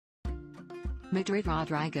Madrid.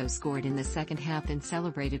 Rodrygo scored in the second half and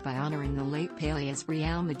celebrated by honoring the late Pelé as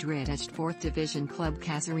Real Madrid edged 4th division club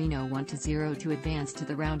Casarino 1-0 to advance to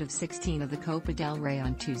the round of 16 of the Copa del Rey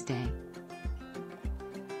on Tuesday.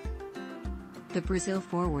 The Brazil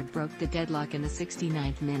forward broke the deadlock in the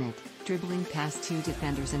 69th minute, dribbling past two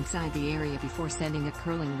defenders inside the area before sending a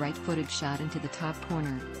curling right-footed shot into the top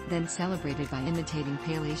corner, then celebrated by imitating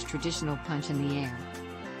Pelé's traditional punch in the air.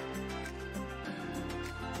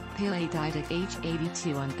 Pelé died at age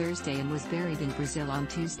 82 on Thursday and was buried in Brazil on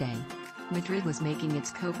Tuesday. Madrid was making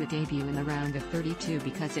its Copa debut in the round of 32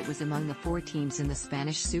 because it was among the 4 teams in the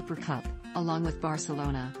Spanish Super Cup, along with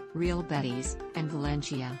Barcelona, Real Betis, and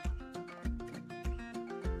Valencia.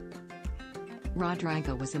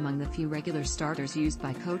 Rodrygo was among the few regular starters used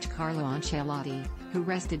by coach Carlo Ancelotti, who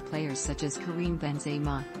rested players such as Karim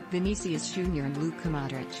Benzema, Vinicius Jr. and Luka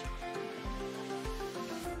Modric.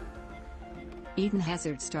 Eden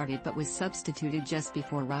Hazard started but was substituted just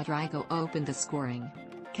before Rodrygo opened the scoring.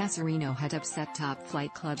 Casarino had upset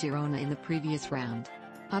top-flight club Girona in the previous round.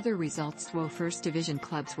 Other results: first division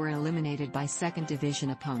clubs were eliminated by second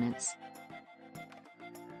division opponents.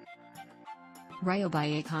 Rayo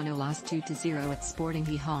Vallecano lost 2-0 at Sporting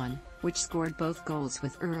Gijón, which scored both goals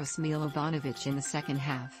with Uros Milovanovic in the second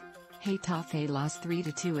half. Getafe lost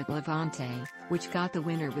 3-2 at Levante, which got the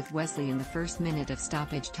winner with Wesley in the first minute of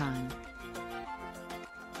stoppage time.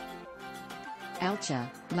 Elche,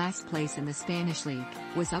 last place in the Spanish league,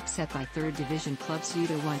 was upset by third division club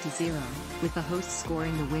Ceuta 1-0, with the hosts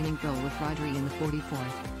scoring the winning goal with Rodrygo in the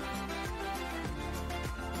 44th.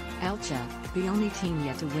 Elche, the only team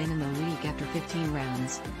yet to win in the league after 15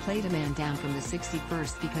 rounds, played a man down from the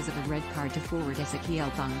 61st because of a red card to forward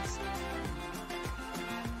Ezequiel Banks.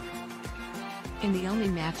 In the only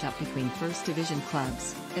matchup between first division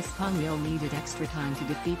clubs, Espanyol needed extra time to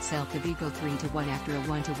defeat Celta Vigo 3-1 after a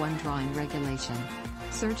 1-1 draw in regulation.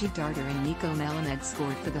 Sergi Darder and Nico Melamed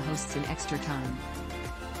scored for the hosts in extra time.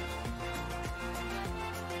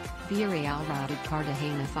 Villarreal routed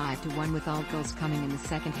Cartagena 5-1 with all goals coming in the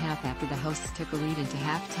second half after the hosts took a lead into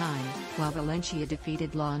half-time, while Valencia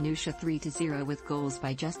defeated La Nucia 3-0 with goals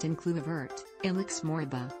by Justin Kluivert, Elix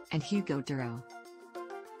Moriba, and Hugo Duro.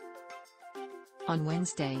 On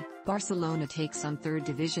Wednesday, Barcelona takes on third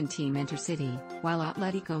division team Intercity, while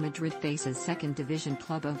Atletico Madrid faces second division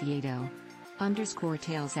club Oviedo.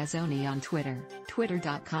 _Tales Tazzoni on Twitter,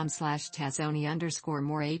 twitter.com/Tazzoni_,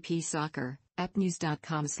 more AP Soccer,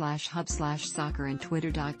 appnews.com/hub/soccer and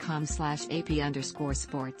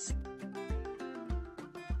twitter.com/AP_sports.